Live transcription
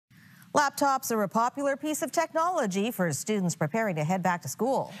Laptops are a popular piece of technology for students preparing to head back to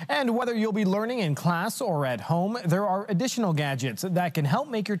school. And whether you'll be learning in class or at home, there are additional gadgets that can help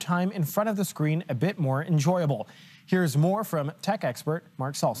make your time in front of the screen a bit more enjoyable. Here's more from tech expert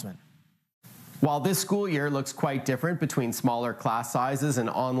Marc Saltzman. While this school year looks quite different between smaller class sizes and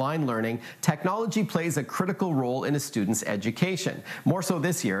online learning, technology plays a critical role in a student's education. More so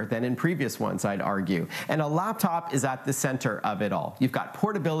this year than in previous ones, I'd argue. And a laptop is at the center of it all. You've got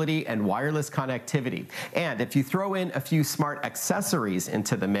portability and wireless connectivity. And if you throw in a few smart accessories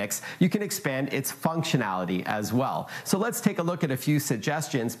into the mix, you can expand its functionality as well. So let's take a look at a few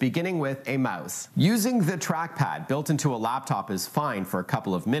suggestions, beginning with a mouse. Using the trackpad built into a laptop is fine for a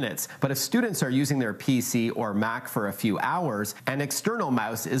couple of minutes, but if students are using their PC or Mac for a few hours, an external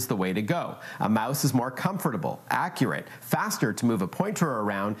mouse is the way to go. A mouse is more comfortable, accurate, faster to move a pointer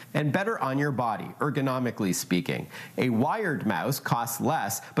around, and better on your body, ergonomically speaking. A wired mouse costs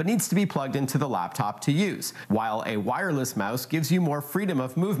less, but needs to be plugged into the laptop to use, while a wireless mouse gives you more freedom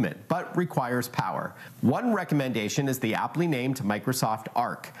of movement, but requires power. One recommendation is the aptly named Microsoft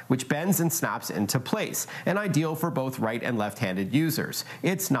Arc, which bends and snaps into place, and ideal for both right and left-handed users.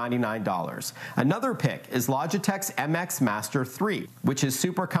 It's $99. Another pick is Logitech's MX Master 3, which is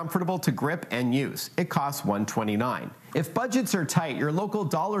super comfortable to grip and use. It costs $129. If budgets are tight, your local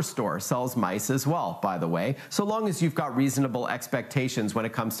dollar store sells mice as well, by the way, so long as you've got reasonable expectations when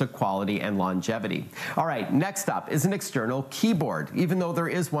it comes to quality and longevity. All right, next up is an external keyboard, even though there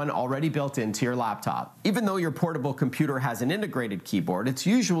is one already built into your laptop. Even though your portable computer has an integrated keyboard, it's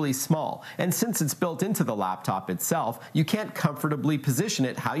usually small, and since it's built into the laptop itself, you can't comfortably position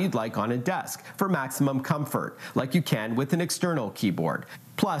it how you'd like on a desk for maximum comfort, like you can with an external keyboard.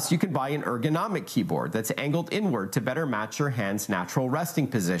 Plus, you can buy an ergonomic keyboard that's angled inward to better match your hand's natural resting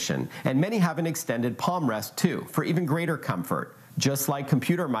position. And many have an extended palm rest too, for even greater comfort. Just like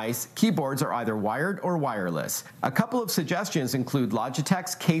computer mice, keyboards are either wired or wireless. A couple of suggestions include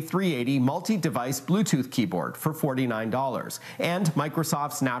Logitech's K380 multi-device Bluetooth keyboard for $49 and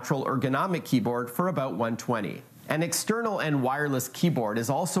Microsoft's natural ergonomic keyboard for about $120. An external and wireless keyboard is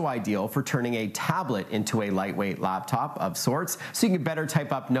also ideal for turning a tablet into a lightweight laptop of sorts, so you can better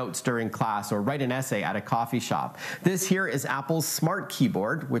type up notes during class or write an essay at a coffee shop. This here is Apple's Smart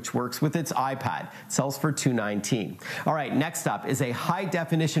Keyboard, which works with its iPad. It sells for $219. All right, next up is a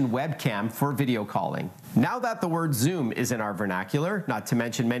high-definition webcam for video calling. Now that the word Zoom is in our vernacular, not to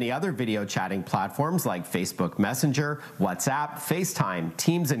mention many other video chatting platforms like Facebook Messenger, WhatsApp, FaceTime,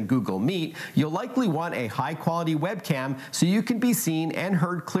 Teams, and Google Meet, you'll likely want a high-quality webcam so you can be seen and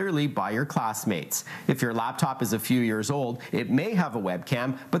heard clearly by your classmates. If your laptop is a few years old, it may have a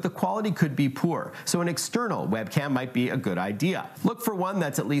webcam, but the quality could be poor, so an external webcam might be a good idea. Look for one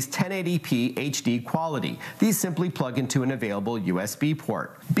that's at least 1080p HD quality. These simply plug into an available USB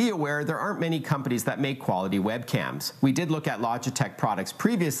port. Be aware there aren't many companies that make quality webcams. We did look at Logitech products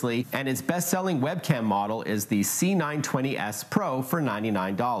previously, and its best-selling webcam model is the C920S Pro for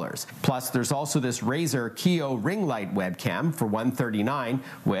 $99. Plus, there's also this Razer Kiyo ring light webcam for $139,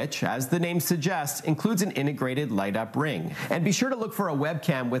 which, as the name suggests, includes an integrated light-up ring. And be sure to look for a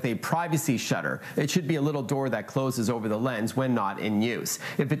webcam with a privacy shutter. It should be a little door that closes over the lens when not in use.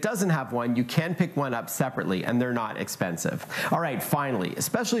 If it doesn't have one, you can pick one up separately, and they're not expensive. All right, finally,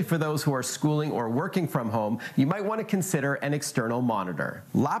 especially for those who are schooling or working from home, you might want to consider an external monitor.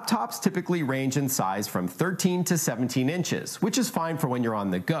 Laptops typically range in size from 13 to 17 inches, which is fine for when you're on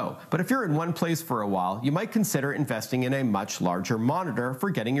the go. But if you're in one place for a while, you might consider investing in a much larger monitor for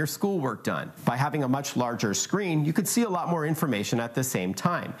getting your schoolwork done. By having a much larger screen, you could see a lot more information at the same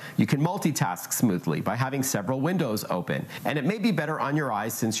time. You can multitask smoothly by having several windows open, and it may be better on your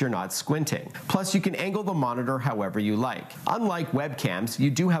eyes since you're not squinting. Plus, you can angle the monitor however you like. Unlike webcams, you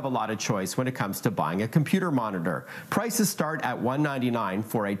do have a lot of choice when it comes to buying a computer monitor. Prices start at $199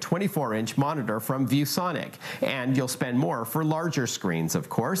 for a 24-inch monitor from ViewSonic, and you'll spend more for larger screens, of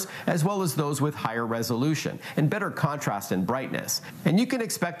course, as well as those with higher resolution and better contrast and brightness. And you can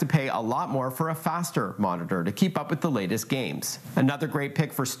expect to pay a lot more for a faster monitor to keep up with the latest games. Another great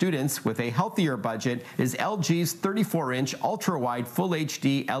pick for students with a healthier budget is LG's 34-inch ultra-wide Full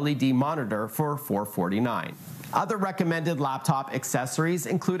HD LED monitor for $449. Other recommended laptop accessories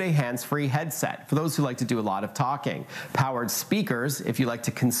include a hands-free headset for those who like to do a lot of talking, powered speakers if you like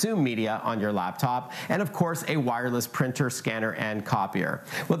to consume media on your laptop, and of course a wireless printer, scanner, and copier.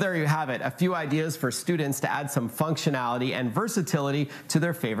 Well, there you have it, a few ideas for students to add some functionality and versatility to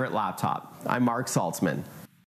their favorite laptop. I'm Marc Saltzman.